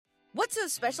What's so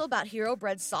special about Hero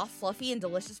Bread's soft, fluffy, and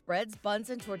delicious breads, buns,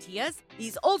 and tortillas?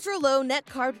 These ultra-low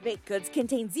net-carb baked goods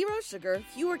contain zero sugar,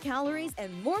 fewer calories,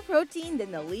 and more protein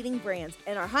than the leading brands,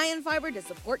 and are high in fiber to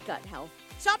support gut health.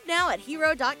 Shop now at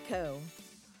hero.co.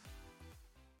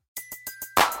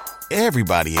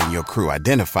 Everybody in your crew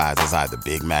identifies as either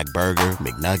Big Mac Burger,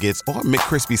 McNuggets, or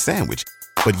McCrispy Sandwich.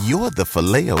 But you're the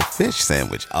Filet-O-Fish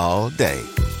Sandwich all day.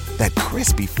 That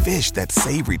crispy fish, that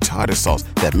savory tartar sauce,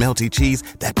 that melty cheese,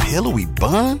 that pillowy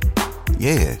bun.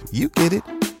 Yeah, you get it.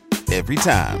 Every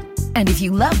time. And if you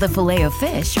love the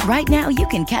Filet-O-Fish, right now you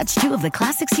can catch two of the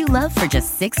classics you love for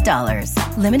just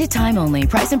 $6. Limited time only.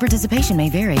 Price and participation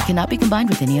may vary. Cannot be combined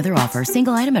with any other offer.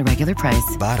 Single item at regular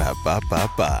price.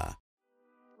 Ba-da-ba-ba-ba.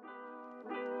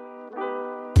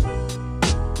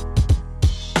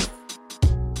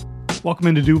 Welcome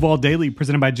into Duval Daily,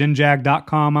 presented by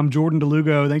GenJag.com. I'm Jordan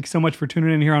DeLugo. Thank you so much for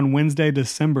tuning in here on Wednesday,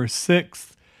 December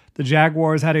 6th. The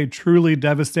Jaguars had a truly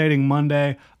devastating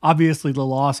Monday. Obviously, the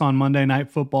loss on Monday Night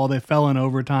Football, they fell in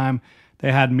overtime.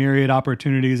 They had myriad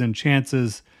opportunities and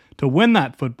chances to win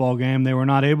that football game. They were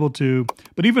not able to.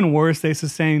 But even worse, they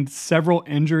sustained several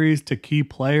injuries to key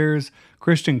players.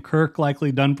 Christian Kirk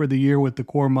likely done for the year with the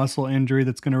core muscle injury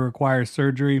that's going to require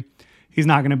surgery. He's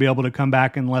not going to be able to come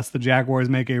back unless the Jaguars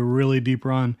make a really deep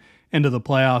run into the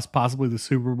playoffs, possibly the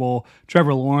Super Bowl.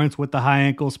 Trevor Lawrence with the high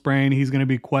ankle sprain, he's going to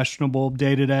be questionable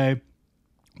day-to-day.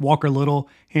 Walker Little,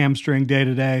 hamstring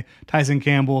day-to-day. Tyson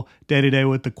Campbell, day-to-day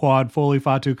with the quad. Foley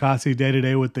Fatukasi,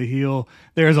 day-to-day with the heel.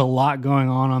 There's a lot going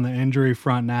on the injury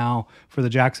front now for the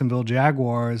Jacksonville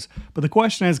Jaguars. But the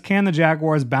question is, can the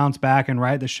Jaguars bounce back and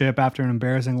right the ship after an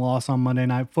embarrassing loss on Monday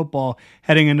Night Football,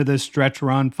 heading into this stretch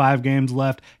run, 5 games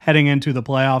left, heading into the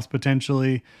playoffs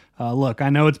potentially? Look, I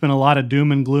know it's been a lot of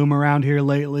doom and gloom around here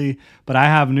lately, but I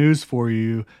have news for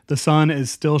you. The sun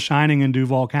is still shining in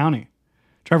Duval County.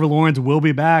 Trevor Lawrence will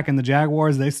be back, and the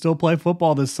Jaguars, they still play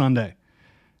football this Sunday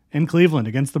in Cleveland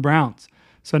against the Browns.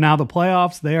 So now the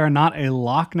playoffs, they are not a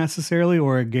lock necessarily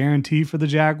or a guarantee for the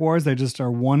Jaguars. They just are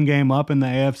one game up in the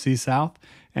AFC South,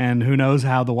 and who knows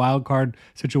how the wild card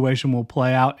situation will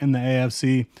play out in the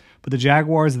AFC. But the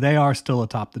Jaguars, they are still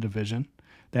atop the division.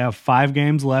 They have 5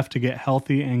 games left to get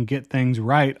healthy and get things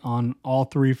right on all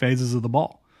 3 phases of the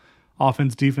ball: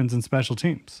 offense, defense, and special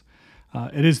teams.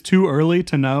 It is too early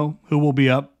to know who will be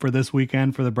up for this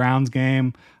weekend for the Browns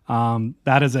game.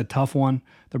 That is a tough one.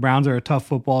 The Browns are a tough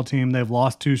football team. They've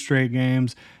lost 2 straight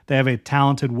games. They have a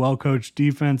talented, well-coached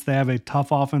defense. They have a tough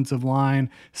offensive line,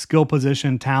 skill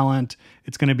position talent.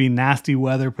 It's going to be nasty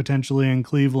weather potentially in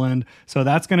Cleveland. So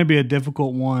that's going to be a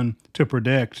difficult one to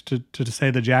predict, to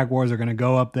say the Jaguars are going to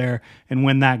go up there and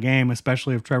win that game,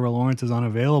 especially if Trevor Lawrence is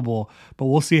unavailable. But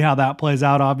we'll see how that plays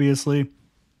out, obviously.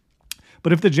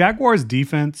 But if the Jaguars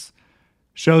defense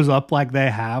shows up like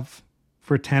they have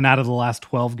for 10 out of the last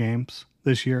 12 games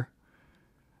this year,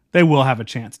 they will have a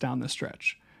chance down the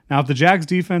stretch. Now, if the Jags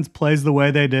defense plays the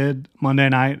way they did Monday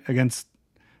night against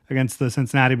the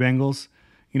Cincinnati Bengals,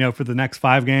 for the next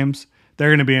 5 games, they're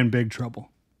going to be in big trouble.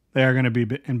 They are going to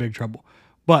be in big trouble.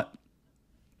 But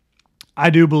I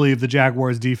do believe the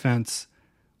Jaguars defense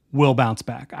will bounce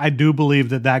back. I do believe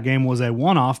that game was a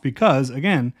one-off because,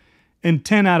 again, in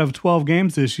 10 out of 12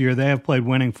 games this year, they have played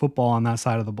winning football on that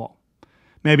side of the ball.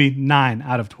 Maybe 9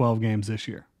 out of 12 games this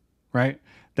year, right?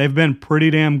 They've been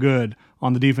pretty damn good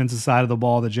on the defensive side of the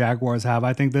ball, the Jaguars have.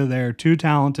 I think that they're too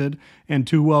talented and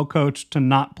too well coached to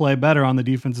not play better on the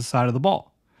defensive side of the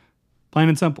ball. Plain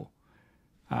and simple.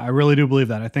 I really do believe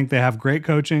that. I think they have great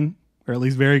coaching, or at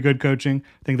least very good coaching.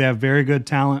 I think they have very good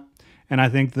talent, and I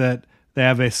think that they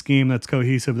have a scheme that's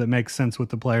cohesive that makes sense with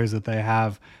the players that they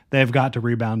have. They've got to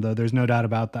rebound, though. There's no doubt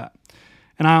about that.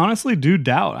 And I honestly do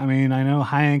doubt. I mean, I know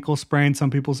high ankle sprain.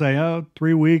 Some people say,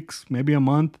 3 weeks, maybe a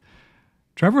month.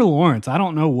 Trevor Lawrence, I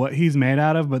don't know what he's made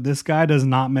out of, but this guy does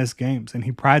not miss games, and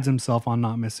he prides himself on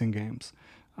not missing games.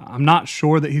 I'm not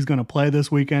sure that he's going to play this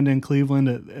weekend in Cleveland.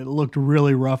 It looked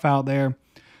really rough out there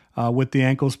with the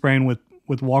ankle sprain,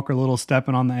 with Walker Little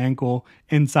stepping on the ankle,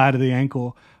 inside of the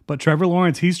ankle. But Trevor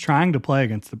Lawrence, he's trying to play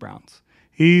against the Browns.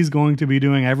 He's going to be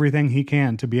doing everything he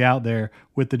can to be out there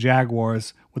with the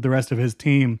Jaguars, with the rest of his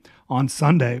team on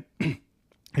Sunday,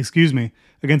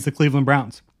 against the Cleveland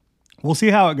Browns. We'll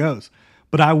see how it goes.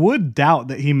 But I would doubt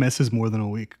that he misses more than a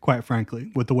week, quite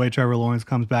frankly, with the way Trevor Lawrence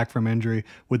comes back from injury,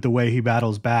 with the way he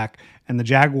battles back. And the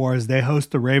Jaguars, they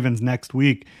host the Ravens next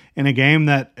week in a game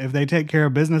that, if they take care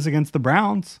of business against the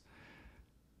Browns,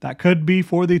 that could be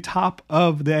for the top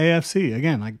of the AFC.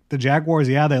 Again, like the Jaguars,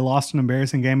 they lost an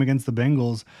embarrassing game against the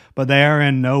Bengals, but they are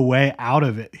in no way out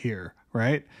of it here,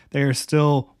 right? They are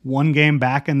still 1 game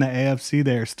back in the AFC.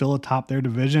 They are still atop their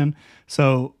division.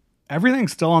 So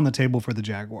everything's still on the table for the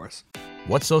Jaguars.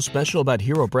 What's so special about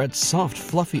Hero Bread's soft,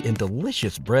 fluffy, and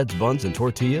delicious breads, buns, and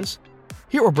tortillas?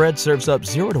 Hero Bread serves up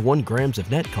 0 to 1 grams of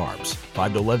net carbs,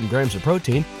 5 to 11 grams of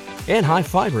protein, and high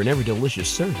fiber in every delicious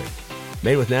serving.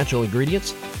 Made with natural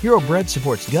ingredients, Hero Bread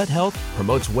supports gut health,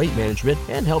 promotes weight management,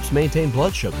 and helps maintain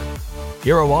blood sugar.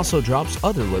 Hero also drops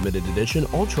other limited edition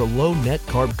ultra-low net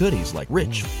carb goodies like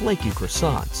rich, flaky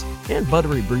croissants and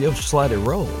buttery brioche slider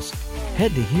rolls.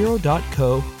 Head to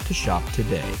hero.co to shop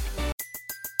today.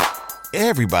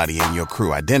 Everybody in your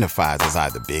crew identifies as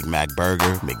either Big Mac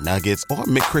Burger, McNuggets, or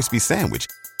McCrispy Sandwich.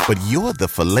 But you're the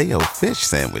Filet-O-Fish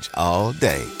Sandwich all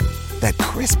day. That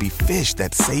crispy fish,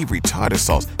 that savory tartar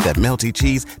sauce, that melty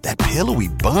cheese, that pillowy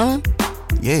bun.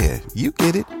 Yeah, you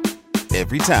get it.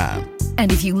 Every time.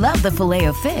 And if you love the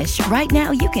Filet-O-Fish, right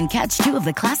now you can catch 2 of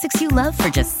the classics you love for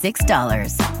just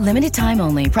 $6. Limited time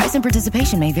only. Price and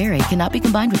participation may vary. Cannot be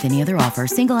combined with any other offer.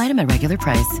 Single item at regular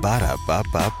price.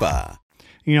 Ba-da-ba-ba-ba.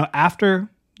 You know, after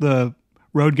the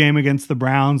road game against the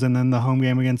Browns and then the home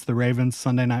game against the Ravens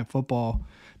Sunday Night Football,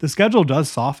 the schedule does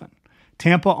soften.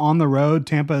 Tampa on the road.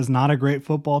 Tampa is not a great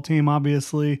football team,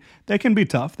 obviously. They can be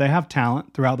tough. They have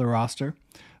talent throughout the roster.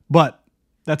 But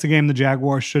that's a game the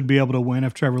Jaguars should be able to win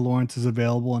if Trevor Lawrence is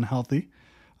available and healthy.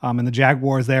 And the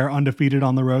Jaguars, they are undefeated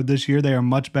on the road this year. They are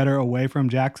much better away from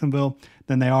Jacksonville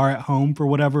than they are at home for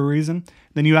whatever reason.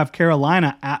 Then you have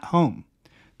Carolina at home.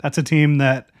 That's a team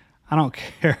that I don't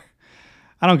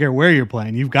care where you're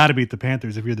playing. You've got to beat the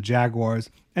Panthers if you're the Jaguars.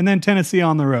 And then Tennessee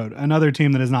on the road, another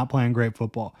team that is not playing great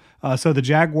football. So the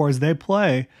Jaguars, they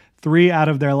play 3 out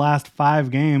of their last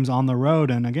 5 games on the road.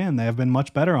 And again, they have been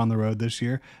much better on the road this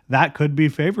year. That could be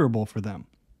favorable for them.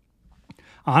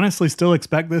 I honestly still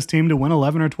expect this team to win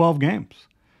 11 or 12 games.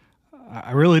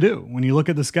 I really do. When you look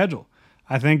at the schedule,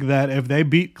 I think that if they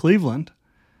beat Cleveland,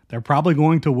 they're probably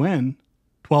going to win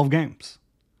 12 games.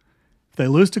 If they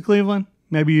lose to Cleveland,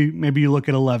 maybe you look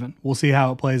at 11. We'll see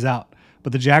how it plays out.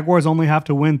 But the Jaguars only have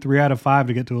to win 3 out of 5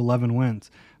 to get to 11 wins.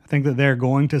 I think that they're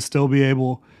going to still be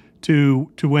able to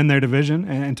win their division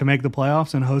and to make the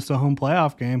playoffs and host a home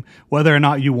playoff game. Whether or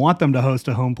not you want them to host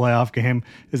a home playoff game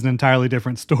is an entirely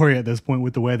different story at this point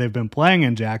with the way they've been playing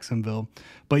in Jacksonville.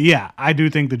 But yeah, I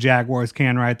do think the Jaguars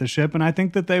can right the ship, and I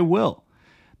think that they will.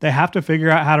 They have to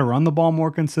figure out how to run the ball more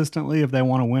consistently if they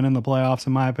want to win in the playoffs,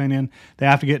 in my opinion. They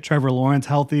have to get Trevor Lawrence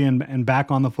healthy and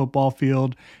back on the football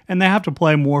field. And they have to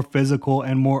play more physical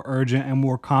and more urgent and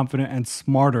more confident and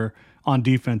smarter on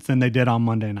defense than they did on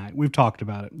Monday night. We've talked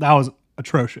about it. That was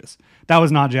atrocious. That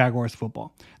was not Jaguars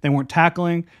football. They weren't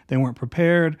tackling. They weren't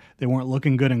prepared. They weren't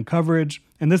looking good in coverage.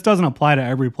 And this doesn't apply to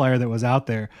every player that was out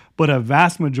there, but a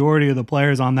vast majority of the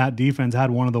players on that defense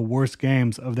had one of the worst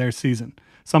games of their season.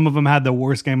 Some of them had the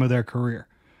worst game of their career,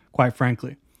 quite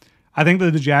frankly. I think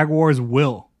that the Jaguars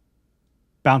will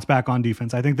bounce back on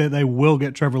defense. I think that they will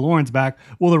get Trevor Lawrence back.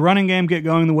 Will the running game get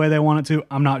going the way they want it to?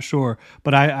 I'm not sure.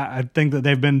 But I think that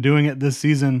they've been doing it this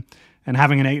season and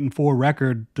having an 8-4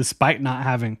 record despite not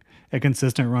having a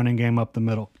consistent running game up the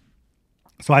middle.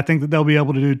 So I think that they'll be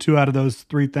able to do 2 out of those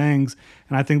 3 things.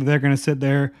 And I think that they're going to sit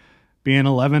there being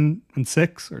 11-6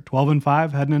 or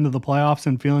 12-5 heading into the playoffs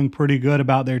and feeling pretty good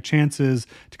about their chances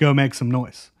to go make some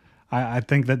noise. I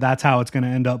think that that's how it's going to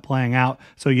end up playing out.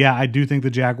 So yeah, I do think the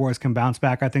Jaguars can bounce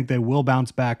back. I think they will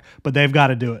bounce back, but they've got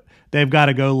to do it. They've got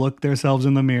to go look themselves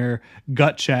in the mirror,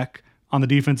 gut check on the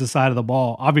defensive side of the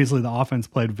ball. Obviously, the offense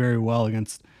played very well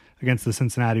against the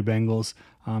Cincinnati Bengals.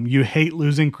 You hate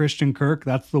losing Christian Kirk.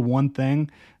 That's the one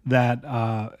thing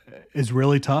that is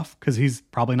really tough because he's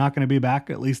probably not going to be back,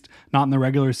 at least not in the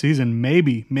regular season.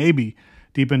 Maybe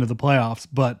deep into the playoffs,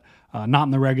 but not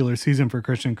in the regular season for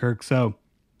Christian Kirk. So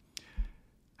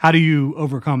how do you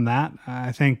overcome that?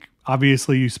 I think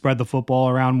obviously you spread the football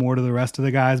around more to the rest of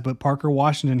the guys, but Parker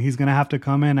Washington, he's going to have to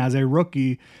come in as a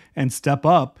rookie and step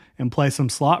up and play some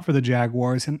slot for the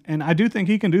Jaguars. And I do think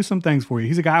he can do some things for you.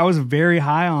 He's a guy I was very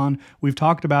high on. We've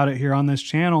talked about it here on this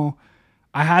channel.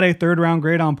 I had a 3rd-round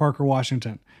grade on Parker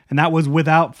Washington, and that was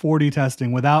without 40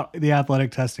 testing, without the athletic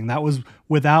testing. That was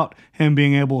without him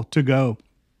being able to go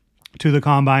to the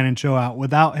combine and show out,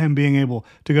 without him being able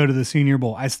to go to the Senior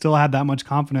Bowl. I still had that much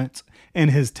confidence in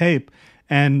his tape.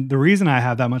 And the reason I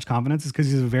have that much confidence is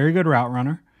because he's a very good route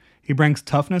runner. He brings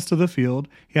toughness to the field.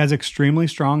 He has extremely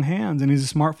strong hands, and he's a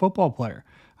smart football player.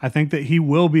 I think that he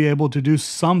will be able to do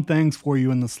some things for you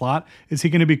in the slot. Is he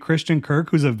going to be Christian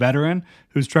Kirk, who's a veteran,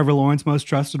 who's Trevor Lawrence's most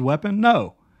trusted weapon?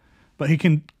 No. But he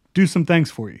can do some things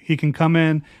for you. He can come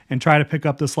in and try to pick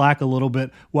up the slack a little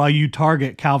bit while you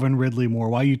target Calvin Ridley more,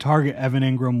 while you target Evan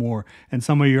Ingram more, and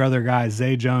some of your other guys,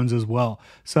 Zay Jones as well.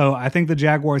 So I think the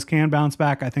Jaguars can bounce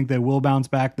back. I think they will bounce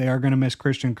back. They are going to miss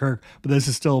Christian Kirk, but this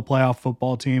is still a playoff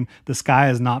football team. The sky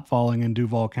is not falling in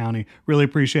Duval County. Really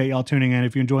appreciate y'all tuning in.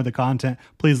 If you enjoyed the content,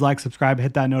 please like, subscribe,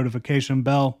 hit that notification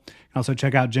bell. You can also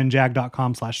check out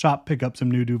genjag.com/shop, pick up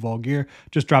some new Duval gear.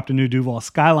 Just dropped a new Duval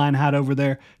Skyline hat over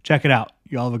there. Check it out.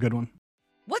 Y'all have a good one.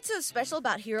 What's so special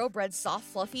about Hero Bread's soft,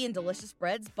 fluffy, and delicious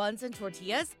breads, buns, and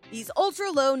tortillas? These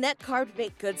ultra-low net-carb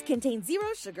baked goods contain zero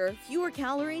sugar, fewer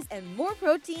calories, and more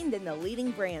protein than the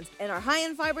leading brands, and are high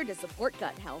in fiber to support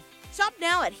gut health. Shop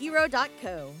now at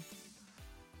hero.co.